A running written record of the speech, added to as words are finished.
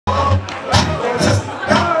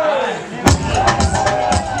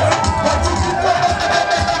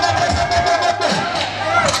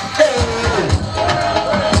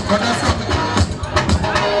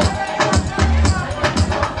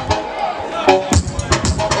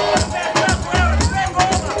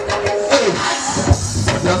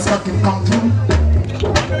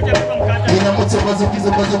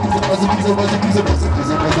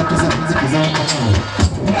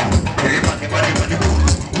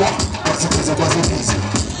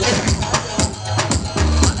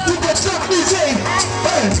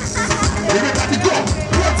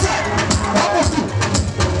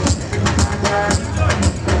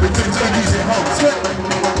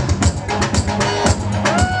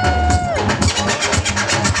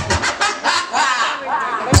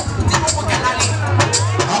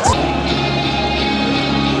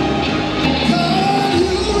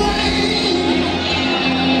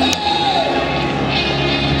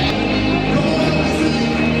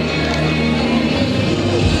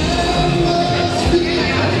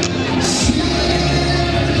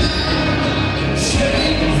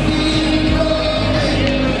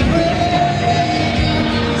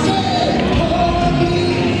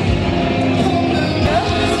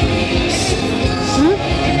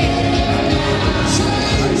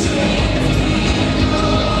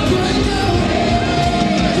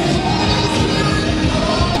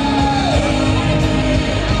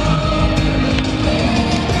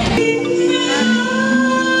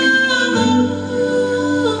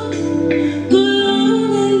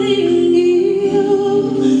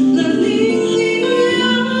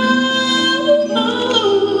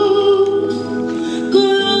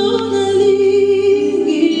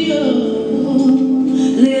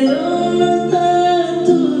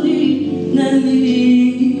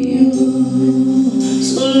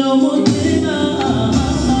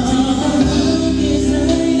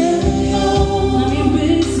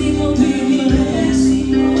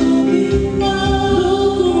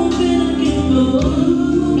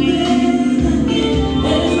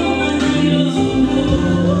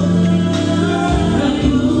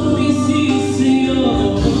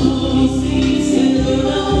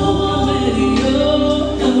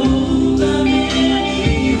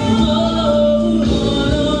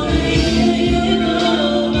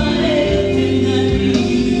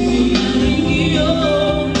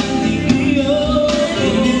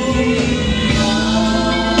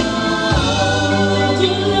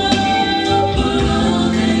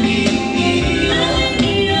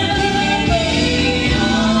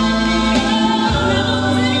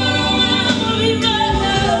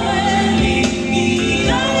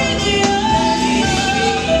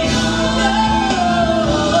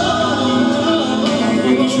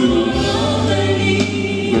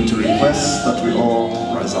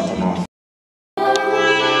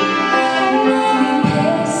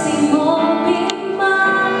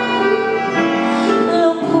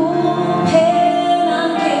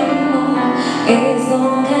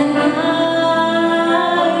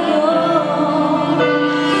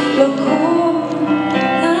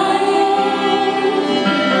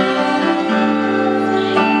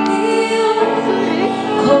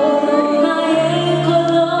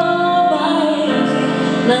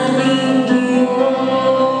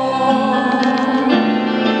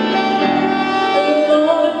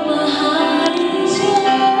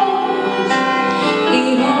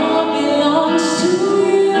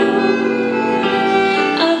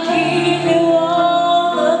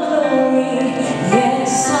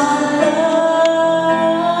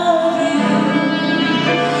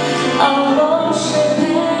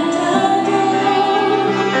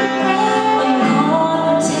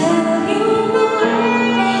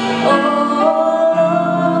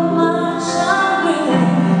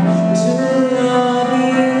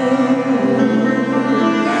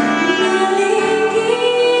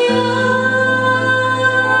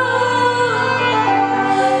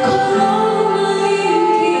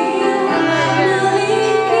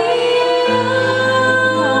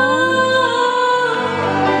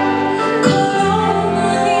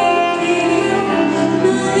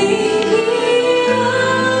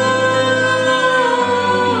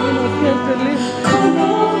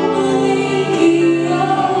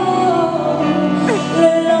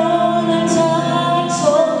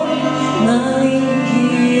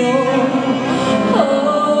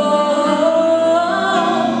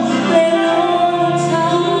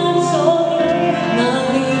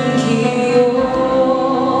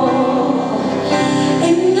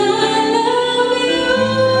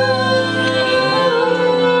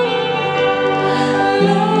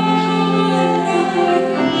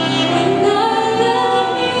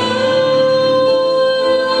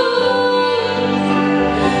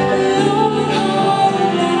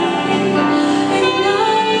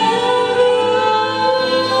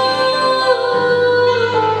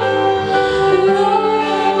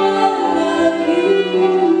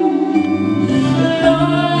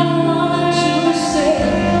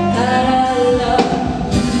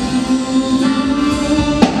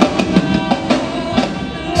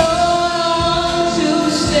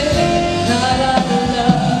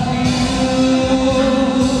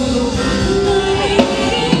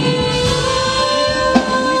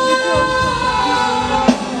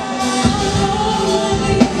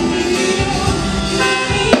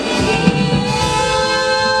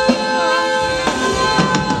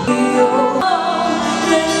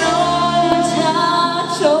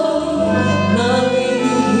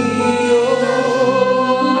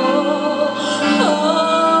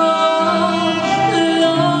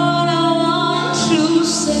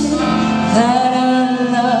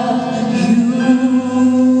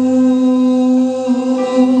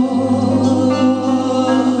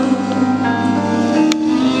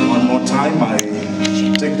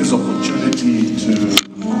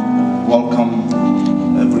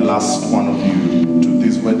last one of you to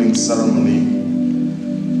this wedding ceremony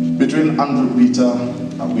between Andrew Peter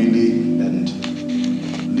Awili and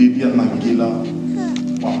Lydia Nangila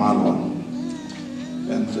Wamalwa.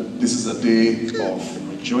 And this is a day of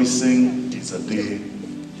rejoicing, it's a day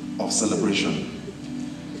of celebration.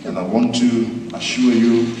 And I want to assure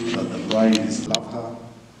you that the bride is love her,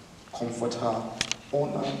 comfort her,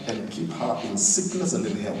 honor and keep her in sickness and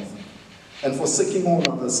in health. And forsaking all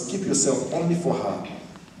others, keep yourself only for her,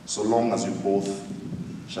 so long as you both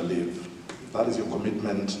shall live. If that is your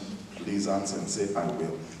commitment, please answer and say, I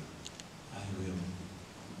will. I will.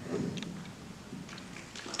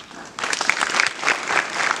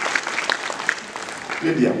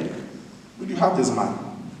 Lydia, will you have this man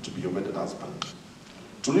to be your wedded husband,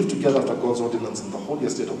 to live together after God's ordinance in the holy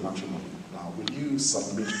estate of matrimony? Now, will you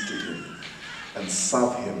submit to him and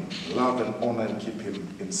serve him, love and honor and keep him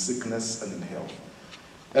in sickness and in health?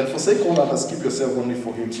 And forsake all others, keep yourself only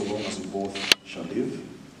for him, so long as you both shall live.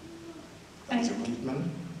 That's your commitment.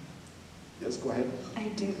 Yes, go ahead. I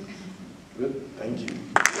do. Good, thank you.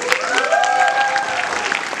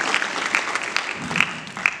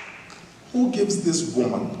 Who gives this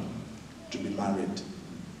woman to be married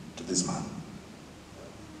to this man?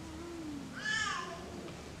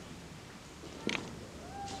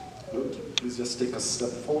 Good. Please just take a step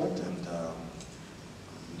forward and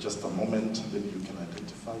in just a moment, maybe you can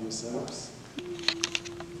identify yourselves.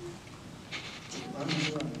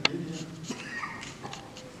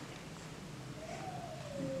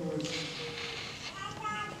 Because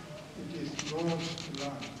it is God's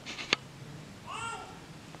plan.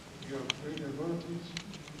 You have prayed about it,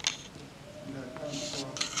 and I thank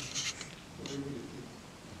God for everything.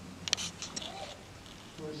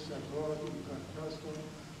 God is a God who can trust on,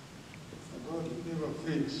 a God who never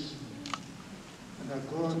fails, and a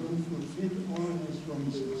God who fulfills all his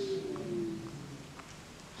promises.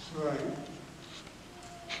 So I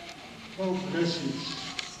pour blessings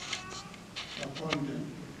upon them,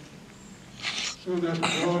 so that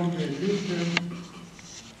God may lead them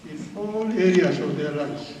in all areas of their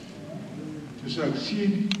lives to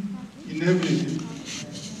succeed in everything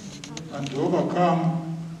and to overcome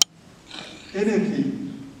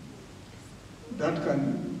anything that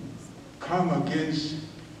can come against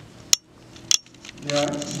their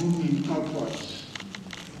moving upwards.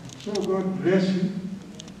 So God bless you,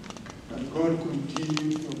 and God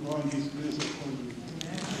continue to pour his grace upon you.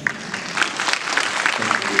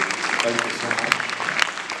 Thank you so much.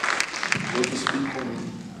 Go to speak for me.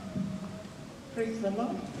 Praise the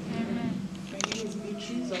Lord. Amen. My name is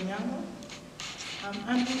Beatrice Onyango. I'm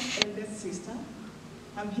Andrew's eldest sister.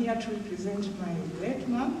 I'm here to represent my late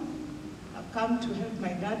mom. I've come to help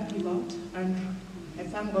my dad give out, and I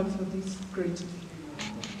thank God for this great day.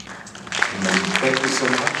 Amen. Thank you so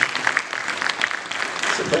much.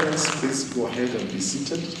 So parents, please go ahead and be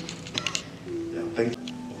seated. Yeah, thank you.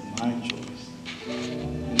 Of my choice.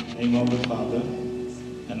 In the name of the Father,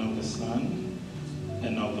 and of the Son,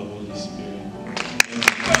 and of the Holy Spirit.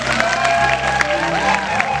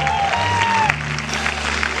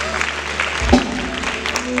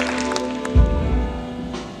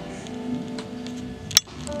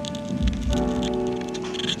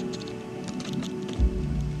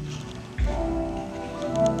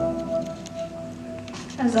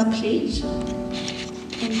 As a pledge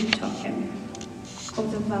and in token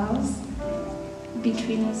of the vows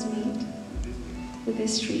between us made with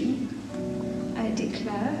this ring, I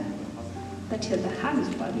declare that you're the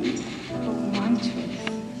husband of my choice.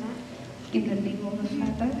 In the name of the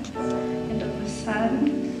Father, and of the Son,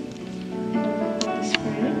 and of the Holy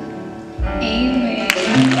Spirit. Amen.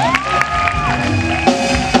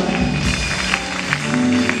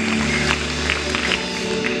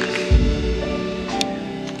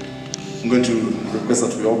 I'm going to request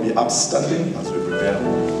that we all be upstanding as we prepare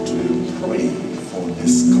to pray for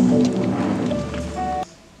this couple.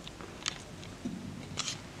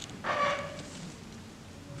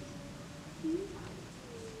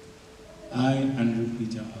 I, Andrew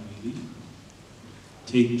Peter Awili,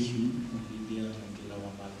 take you, Lydia Nangila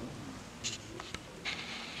Wamalwa,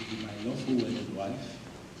 to be my lawful wedded wife,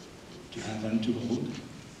 to have and to hold,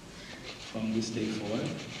 from this day forward,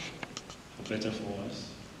 for better for us,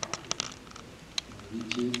 in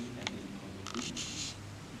riches and in poverty,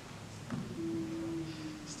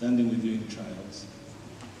 standing with you in trials,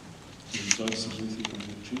 rejoicing with you in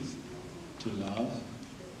victories, to love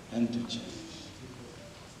and to cherish,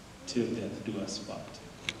 till death do us part,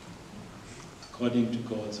 according to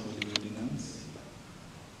God's holy ordinance,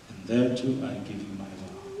 and thereto I give you my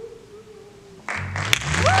vow.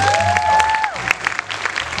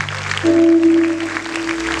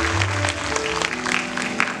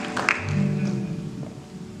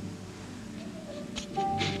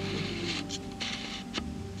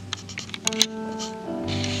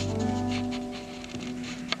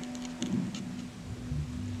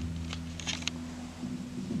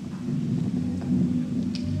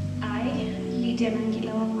 Lydia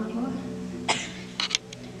Nangilas wa Marwa,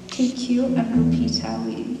 take you, Andrew Peter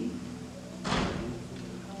Willie,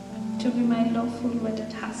 to be my lawful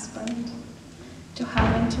wedded husband, to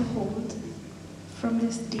have and to hold from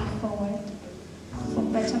this day forward, for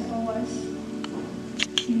better, for worse,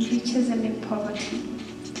 in riches and in poverty,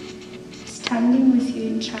 standing with you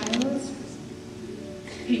in trials,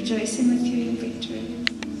 rejoicing with you in victory,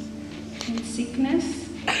 in sickness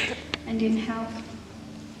and in health,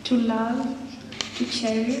 to love, to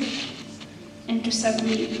cherish, and to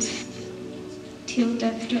submit, till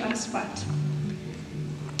death do us part,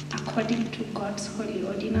 according to God's holy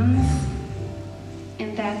ordinance,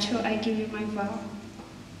 and thereto I give you my vow.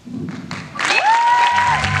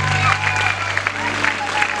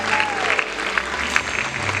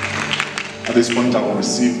 At this point, I will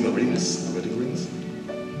receive the rings, the wedding rings.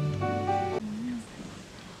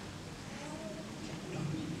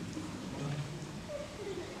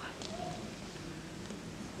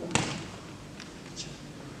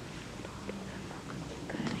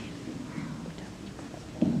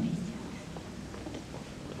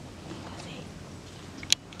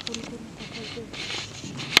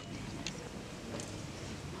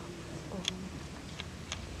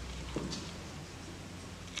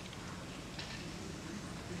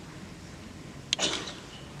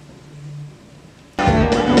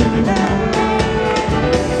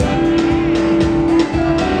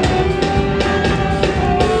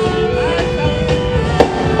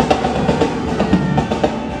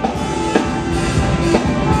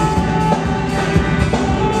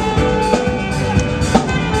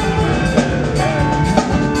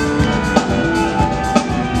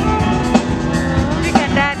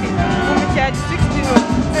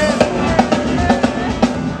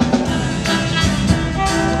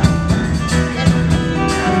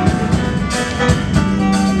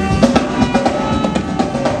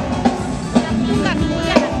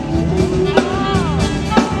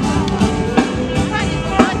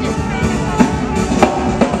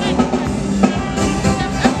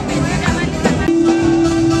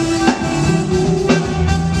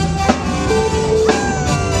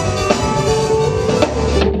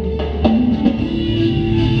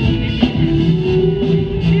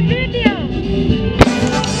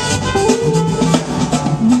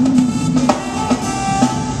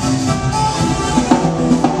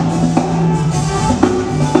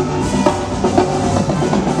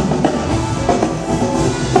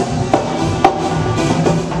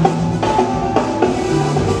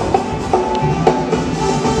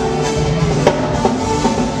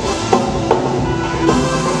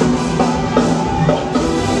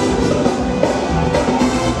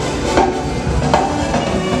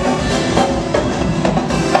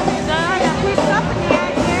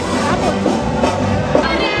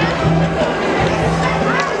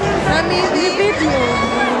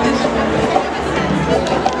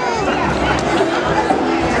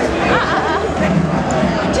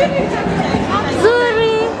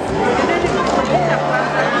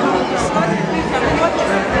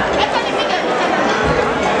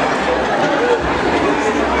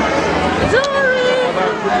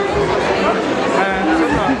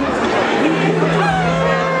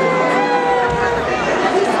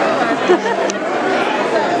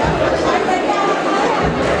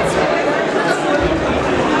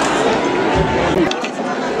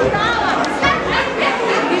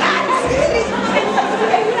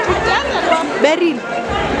 Beryl.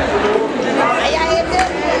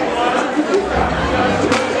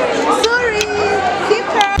 Sorry,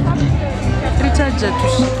 Peter. Richard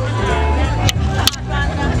Jatush.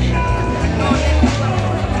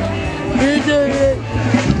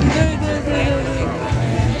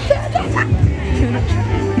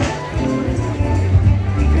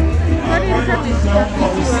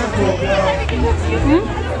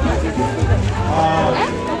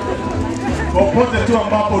 Popote tu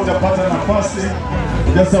ambapo utapata nafasi,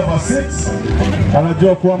 just have a seat.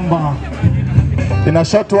 Anajua kwamba in a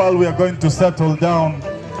short while we are going to settle down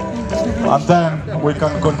and then we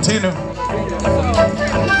can continue.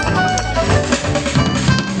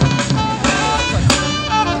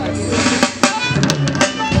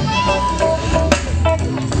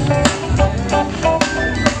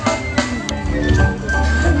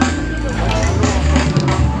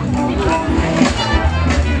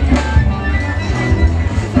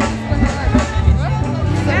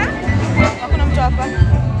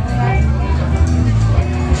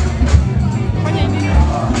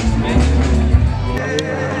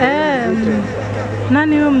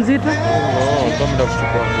 Nani huyo mzito?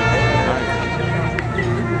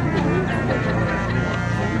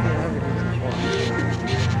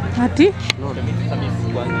 Ati?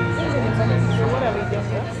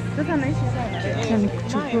 Sasa naishi sana.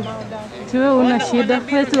 Wewe una shida,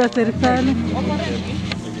 wewe wa serikali.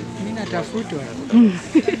 Mimi natafutwa.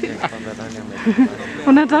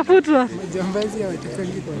 Unatafutwa? Majambazi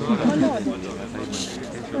hawatakangi kwa.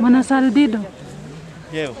 Mwana Saldido.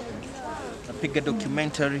 Leo napiga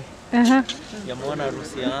documentary ya mwana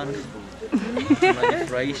harusi yangu.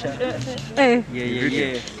 Unanifurahisha.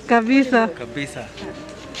 Yeah. Kabisa. Kabisa.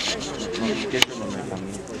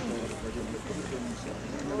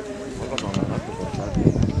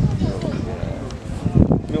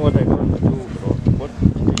 Mimi what I want to do, bro. What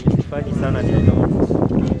nilifanya sana ni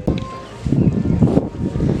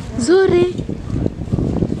Zuri.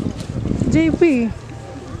 JP.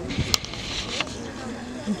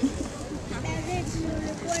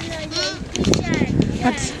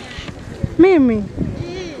 Mimi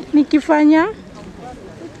nikifanya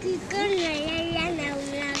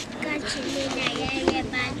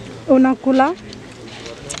unakula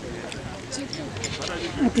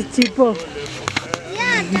ati chipo.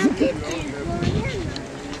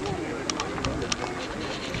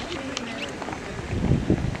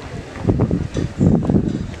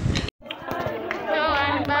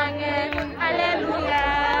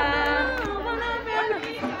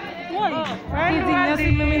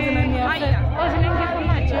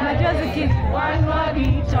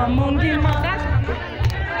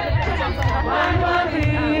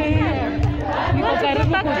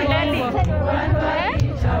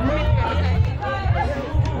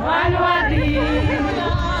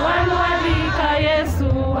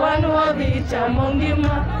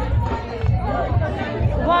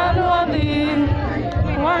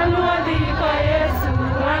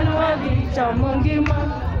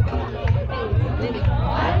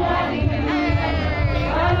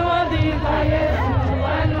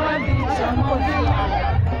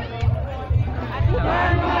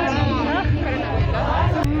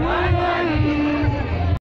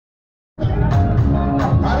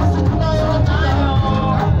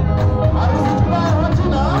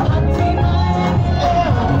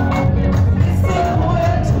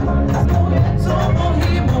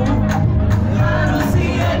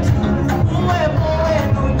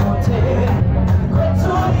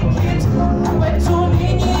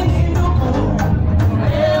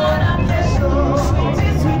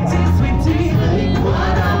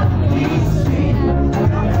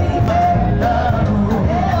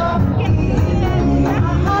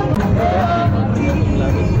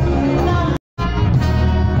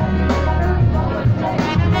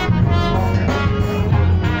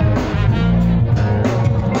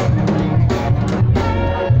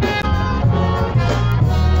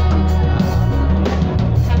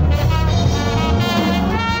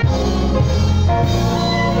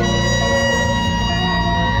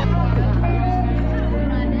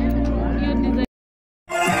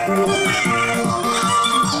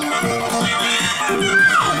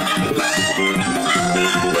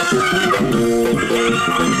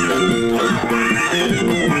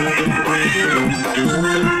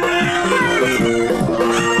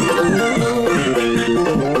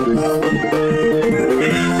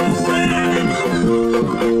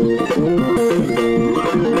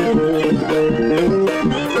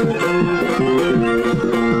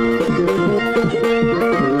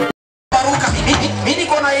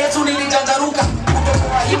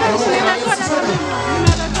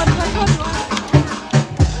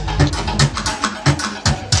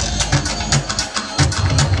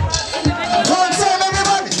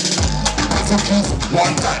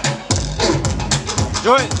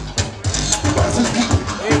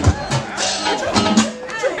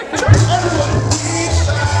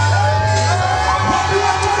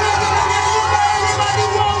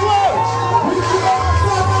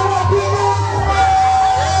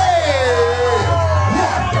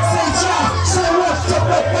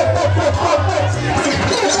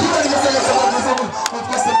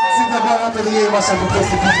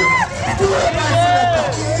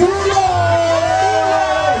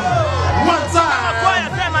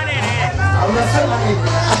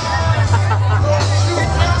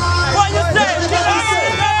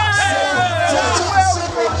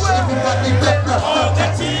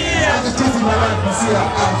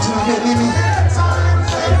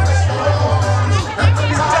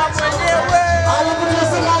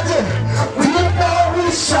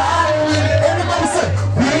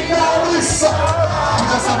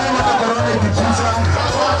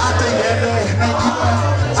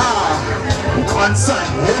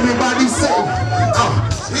 Everybody say,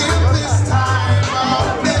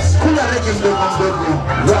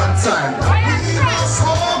 one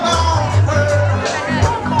time.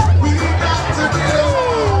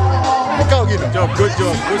 Job, good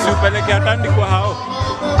job. Usipeleke atandi kwa hao.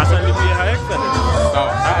 Asalimie Her Excellency.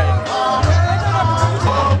 Sawa. Hai.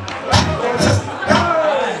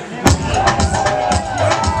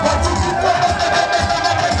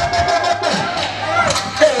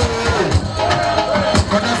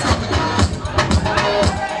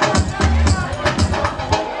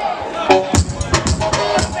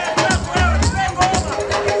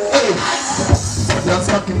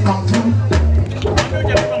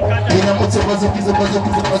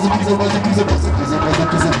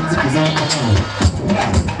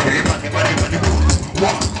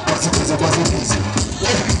 Everybody,